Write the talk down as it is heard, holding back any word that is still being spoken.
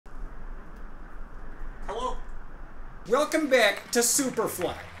Welcome back to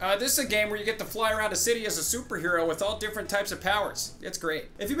Superfly. This is a game where you get to fly around a city as a superhero with all different types of powers. It's great.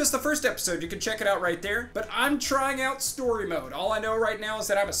 If you missed the first episode, you can check it out right there. But I'm trying out story mode. All I know right now is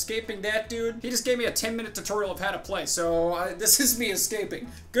that I'm escaping that dude. He just gave me a 10-minute tutorial of how to play, so this is me escaping.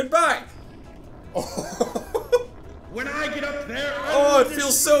 Goodbye. When I get up there, oh, it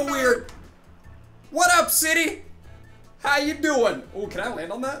feels so weird. What up, city? How you doing? Oh, can I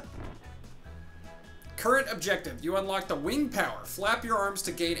land on that? Current objective, you unlock the wing power. Flap your arms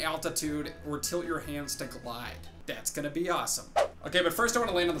to gain altitude or tilt your hands to glide. That's gonna be awesome. Okay, but first I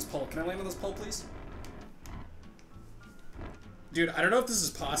wanna land on this pole. Can I land on this pole, please? Dude, I don't know if this is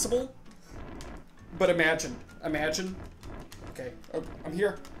possible, but imagine. Okay, oh, I'm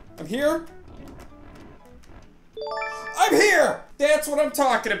here. I'm here. I'm here! That's what I'm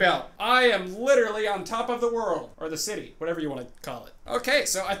talking about. I am literally on top of the world. Or the city, whatever you want to call it. Okay,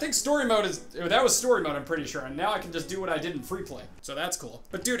 so I think story mode is, that was story mode, I'm pretty sure. And now I can just do what I did in free play. So that's cool.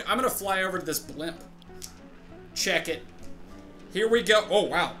 But dude, I'm gonna fly over to this blimp. Check it. Here we go. Oh,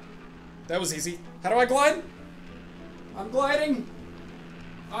 wow. That was easy. How do I glide? I'm gliding.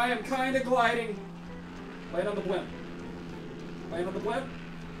 I am kind of gliding. Land on the blimp. Land on the blimp.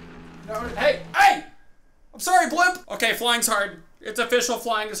 No, hey, hey! I'm sorry, blimp! Okay, flying's hard. It's official,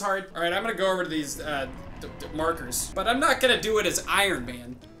 flying is hard. All right, I'm gonna go over to these markers, but I'm not gonna do it as Iron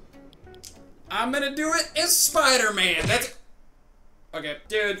Man. I'm gonna do it as Spider-Man. That's... Okay,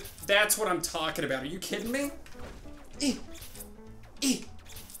 dude, that's what I'm talking about. Are you kidding me?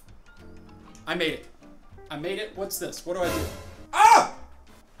 I made it. I made it. What's this? What do I do? Ah!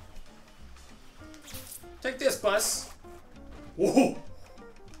 Take this, bus. Whoa!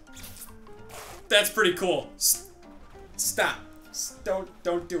 That's pretty cool. Stop.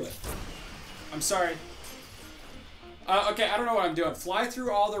 Don't do it. I'm sorry. Okay, I don't know what I'm doing. Fly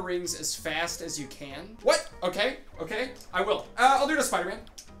through all the rings as fast as you can. What? Okay, okay, I will. I'll do it as Spider-Man.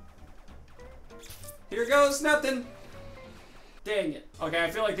 Here goes nothing. Dang it. Okay,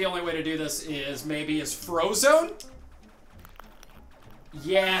 I feel like the only way to do this is maybe as Frozone?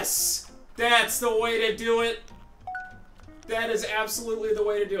 Yes! That's the way to do it. That is absolutely the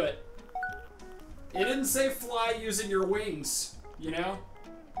way to do it. It didn't say fly using your wings, you know?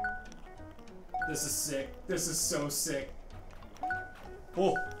 This is sick. This is so sick.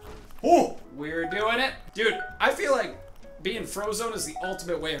 Oh. Oh! We're doing it. Dude, I feel like being Frozone is the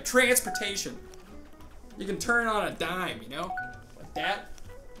ultimate way of transportation. You can turn on a dime, you know? Like that.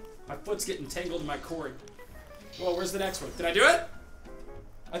 My foot's getting tangled in my cord. Well, where's the next one? Did I do it?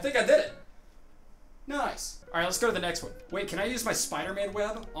 I think I did it. Nice. All right, let's go to the next one. Wait, can I use my Spider-Man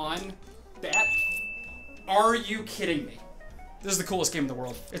web on that? Are you kidding me? This is the coolest game in the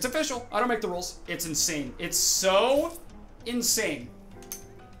world. It's official. I don't make the rules. It's insane. It's so insane.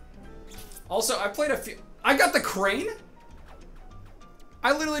 Also, I played a few... I got the crane?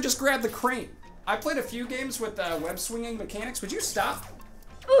 I literally just grabbed the crane. I played a few games with web swinging mechanics. Would you stop?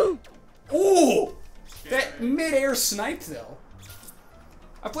 Ooh! Ooh! That mid-air snipe, though.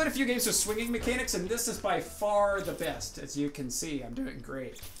 I played a few games with swinging mechanics, and this is by far the best. As you can see, I'm doing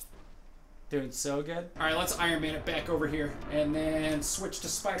great. Doing so good. All right, let's Iron Man it back over here and then switch to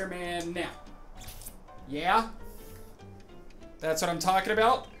Spider-Man now. Yeah? That's what I'm talking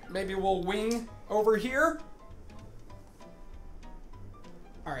about. Maybe we'll wing over here.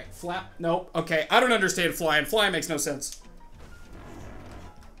 All right, flap. Nope. Okay, I don't understand flying. Flying makes no sense.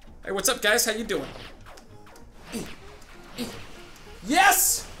 Hey, what's up, guys? How you doing?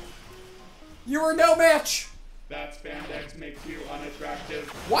 Yes! You are no match! That spandex makes you unattractive.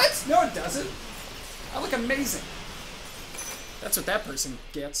 What? No, it doesn't. I look amazing. That's what that person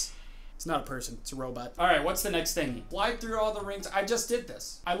gets. It's not a person, it's a robot. All right, what's the next thing? Fly through all the rings. I just did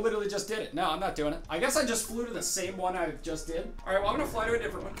this. I literally just did it. No, I'm not doing it. I guess I just flew to the same one I just did. All right, well, I'm gonna fly to a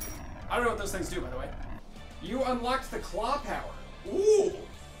different one. I don't know what those things do, by the way. You unlocked the claw power. Ooh.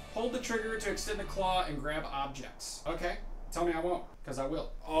 Hold the trigger to extend the claw and grab objects. Okay, tell me I won't, because I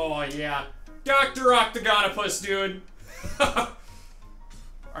will. Oh, yeah. Dr. Octagonopus, dude. All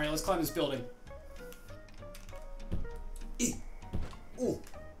right, let's climb this building. Ooh.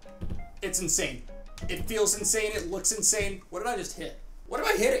 It's insane. It feels insane. It looks insane. What did I just hit? What am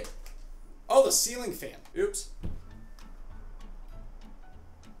I hitting? Oh, the ceiling fan. Oops.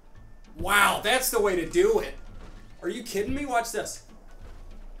 Wow, that's the way to do it. Are you kidding me? Watch this.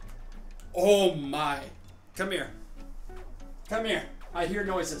 Oh my. Come here. Come here. I hear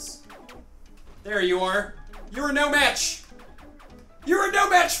noises. There you are. You're no match. You're no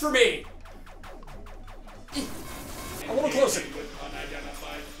match for me. A little closer.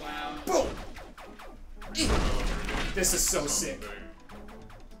 Boom. This is so sick.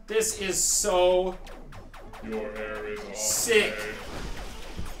 This is so Your hair is all Sick. gray.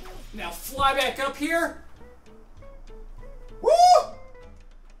 Now fly back up here. Woo!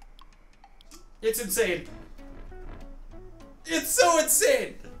 It's insane. It's so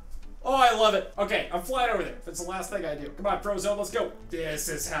insane. Oh, I love it. Okay, I'm flying over there. It's the last thing I do. Come on, Frozone, let's go. This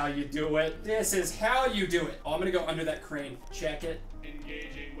is how you do it. This is how you do it. Oh, I'm gonna go under that crane. Check it.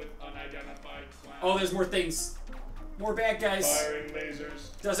 Engaging with unidentified clown. Oh, there's more things. More bad guys. Firing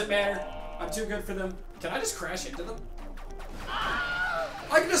lasers. Doesn't matter. I'm too good for them. Can I just crash into them?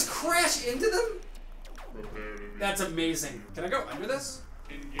 I can just crash into them? Prepare to be That's amazing. Can I go under this?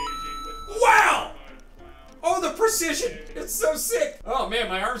 engaging with Wow! unidentified clown. Oh, the precision! It's so sick! Oh man,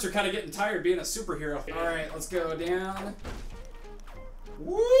 my arms are kind of getting tired being a superhero. Alright, let's go down.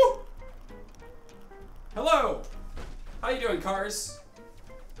 Woo! Hello! How you doing, cars?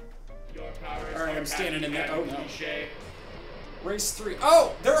 Your powers Alright, are I'm standing in there. tacky Oh and no. cliche. Race 3.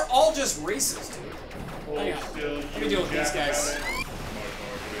 Oh, they're all just races, dude. Hold Hang on. still, Let me you deal with these guys. jackrabbit.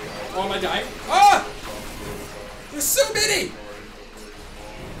 Oh, am I dying? Ah! There's so many!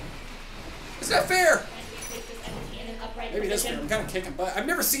 Is that fair? Maybe this way. I'm kind of kicking butt. I've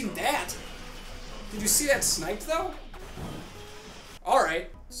never seen that. Did you see that sniped though? All right,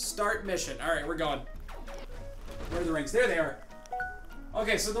 start mission. All right, we're going. Where are the rings? There they are.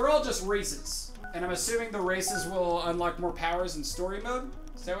 Okay, so they're all just races, and I'm assuming the races will unlock more powers in story mode.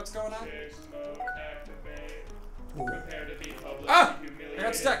 Is that what's going on? Chase mode activate. Prepare to be publicly Ah! humiliated. I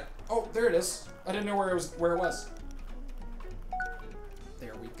got stuck. Oh, there it is. I didn't know where it was.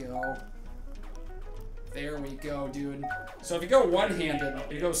 There we go. There we go, dude. So if you go one-handed,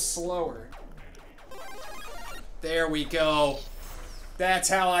 you go slower. There we go. That's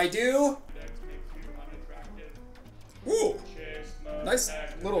how I do. That makes you unattractive. Ooh, Chase mode nice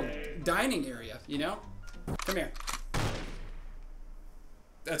activate. little dining area, you know? Come here.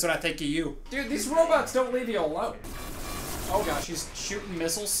 That's what I think of you. Dude, these robots don't leave you alone. Oh gosh, he's shooting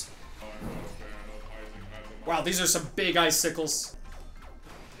missiles. Wow, these are some big icicles.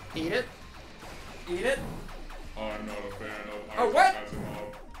 Eat it. Eat it. I'm not a fan of Oh, what?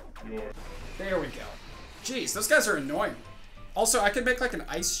 Your There we go. Jeez, those guys are annoying. Also, I could make like an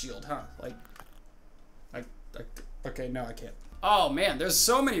ice shield, huh? Like, okay, no, I can't. Oh man, there's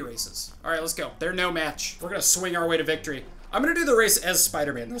so many races. All right, let's go. They're no match. We're gonna swing our way to victory. I'm gonna do the race as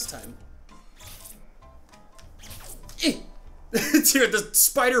Spider-Man this time. Eh. Dude, the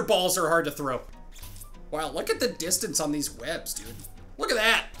spider balls are hard to throw. Wow, look at the distance on these webs, dude. Look at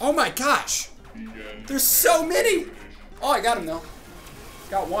that. Oh my gosh. begin. There's so many. Oh, I got him though.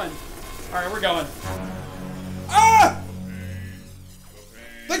 Got one. All right, we're going. Ah!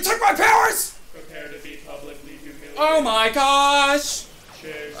 They took my powers! Prepare to be publicly humiliated. Oh my gosh!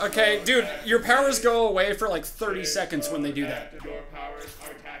 Chase Okay, mode dude, your activate. powers go away for like 30 Chase seconds when they mode do that. active. Your powers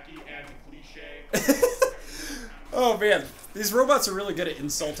are tacky and cliche. Oh man, these robots are really good at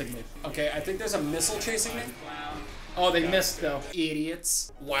insulting me. Okay, I think there's a missile chasing me. Clown. Oh, they missed though.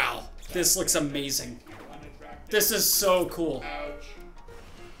 Idiots. Wow, this looks amazing. Unattractive. This is so cool. Ouch.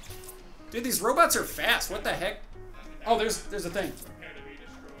 Dude, these robots are fast. What the heck? Oh, there's a thing. Prepare to be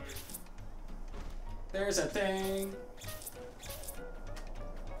destroyed. There's a thing.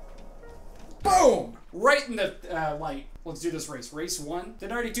 Boom! Right in the light. Let's do this race. Race 1.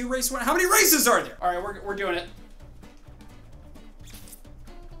 Didn't I already do race 1? How many races are there? All right, we're doing it.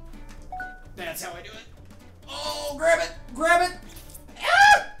 That's how I do it. Oh, grab it! Grab it!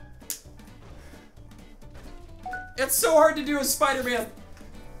 Ah! It's so hard to do as Spider-Man.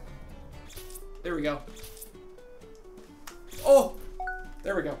 There we go. Oh!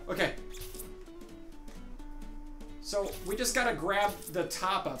 There we go. Okay. So, we just gotta grab the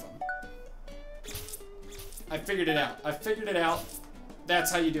top of them. I figured it out. I figured it out.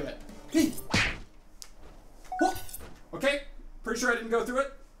 That's how you do it. Hey. Whoa. Okay. Pretty sure I didn't go through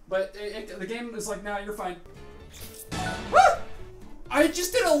it, but the game is like, nah, you're fine. Woo! I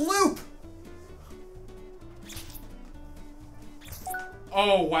just did a loop.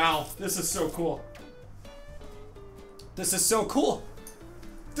 Oh, wow. This is so cool. This is so cool.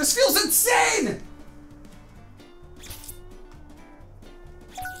 This feels insane.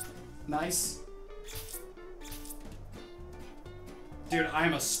 Nice. Dude, I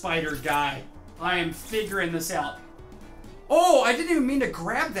am a spider guy. I am figuring this out. Oh, I didn't even mean to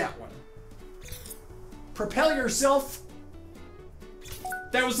grab that one. Propel yourself.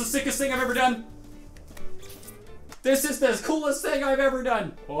 That was the sickest thing I've ever done. This is the coolest thing I've ever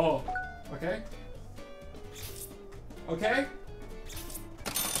done. Oh, okay. Okay.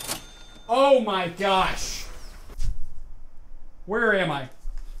 Oh my gosh. Where am I?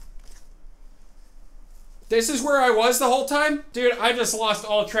 This is where I was the whole time? Dude, I just lost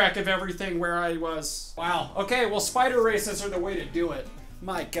all track of everything where I was. Wow. Okay, well, spider races are the way to do it.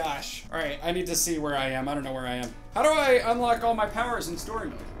 My gosh. All right, I need to see where I am. I don't know where I am. How do I unlock all my powers in story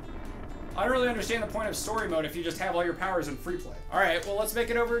mode? I don't really understand the point of story mode if you just have all your powers in free play. All right, well, let's make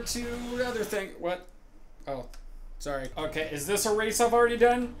it over to the other thing. What? Oh, sorry. Okay, is this a race I've already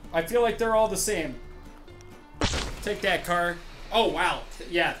done? I feel like they're all the same. Take that, car. Oh, wow.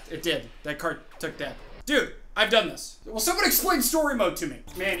 Yeah, it did. That car took that. Dude, I've done this. Will someone explain story mode to me?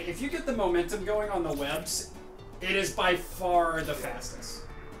 Man, if you get the momentum going on the webs, it is by far the fastest.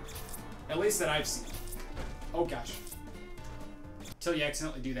 At least that I've seen. Oh, gosh. Till you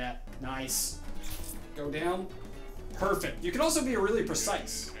accidentally do that. Nice. Go down. Perfect. You can also be really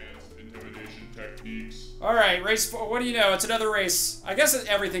precise. Alright, race 4. What do you know? It's another race. I guess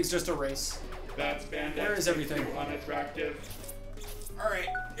everything's just a race. That's Bandex. Where is everything? Unattractive. Alright,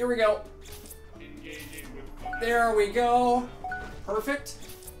 here we go. Engaging with There we go. Perfect.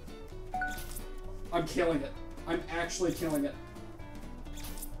 I'm killing it. I'm actually killing it.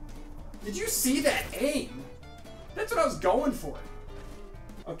 Did you see that aim? That's what I was going for.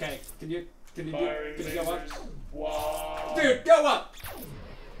 Okay, can you go up? Wow. Dude, go up!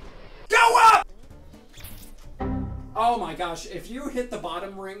 Go up! Oh my gosh, if you hit the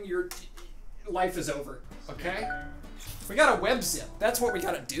bottom ring, your life is over, okay? We got a web zip. That's what we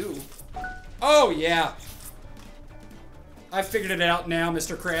gotta do. Oh yeah. I figured it out now,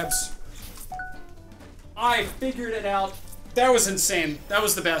 Mr. Krabs. I figured it out. That was insane. That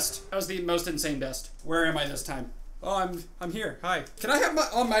was the best. That was the most insane best. Where am I this time? Oh, I'm here. Hi. Can I have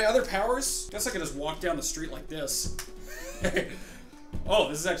my other powers? Guess I could just walk down the street like this. Oh,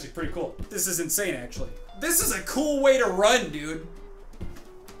 this is actually pretty cool. This is insane, actually. This is a cool way to run, dude.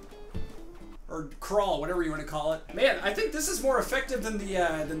 Or crawl, whatever you want to call it. Man, I think this is more effective than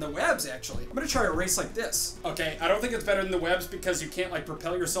the webs, actually. I'm gonna try a race like this. Okay, I don't think it's better than the webs because you can't like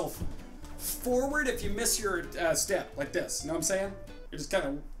propel yourself forward if you miss your step, like this. You know what I'm saying? You're just kind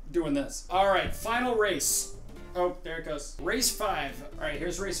of doing this. All right, final race. Oh, there it goes. Race 5. All right,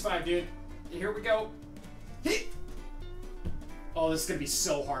 here's race 5, dude. Here we go. Hit. Oh, this is gonna be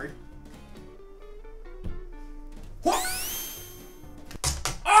so hard. Whoa!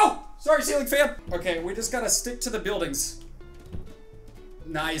 Oh! Sorry, ceiling fan. Okay, we just gotta stick to the buildings.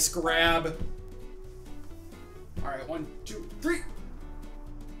 Nice grab. All right, 1, 2, 3.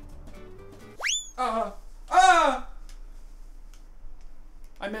 I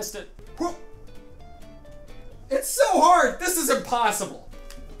missed it. Whoa. It's so hard. This is impossible.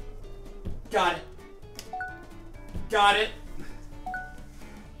 Got it. Got it.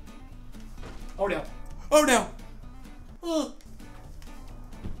 Oh no. Oh no. Oh.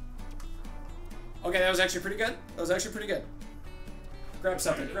 Okay, that was actually pretty good. That was actually pretty good. Grab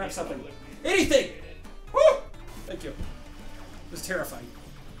something. Grab something. Anything. Woo! Thank you. It was terrifying.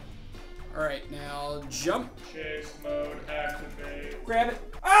 All right, now jump. Chase mode activate. Grab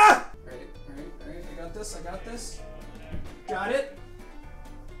it. Ah! All right. I got this. I got this. Got it.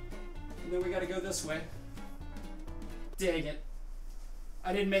 And then we gotta go this way. Dang it.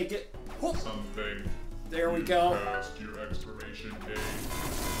 I didn't make it. Oh. Something. There we go. Past your expiration date.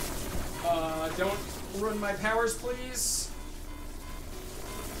 Don't ruin my powers, please.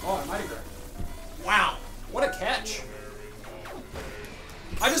 Oh, I might have grabbed it. Wow. What a catch.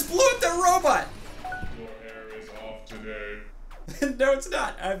 I just blew up that robot. Your hair is off today. No, it's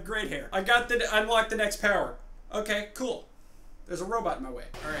not. I have great hair. I got the unlock the next power. Okay, cool. There's a robot in my way.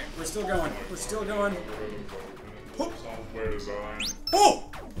 All right, we're still going. We're still going. Oh! Software design. Oh!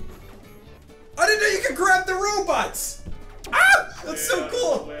 I didn't know you could grab the robots. Ah! That's so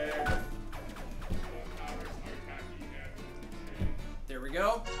cool. There we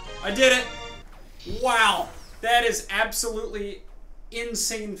go. I did it. Wow. That is absolutely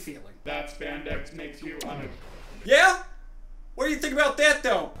insane feeling. That's Bandex makes you Yeah? What do you think about that,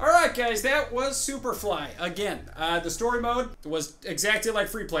 though? All right, guys, that was Superfly. Again, the story mode was exactly like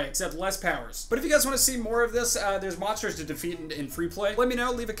free play, except less powers. But if you guys want to see more of this, there's monsters to defeat in free play. Let me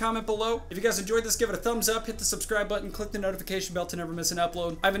know. Leave a comment below. If you guys enjoyed this, give it a thumbs up, hit the subscribe button, click the notification bell to never miss an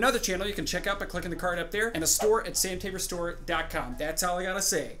upload. I have another channel you can check out by clicking the card up there, and a store at samtaborstore.com. That's all I gotta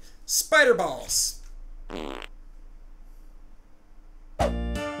say. Spider balls.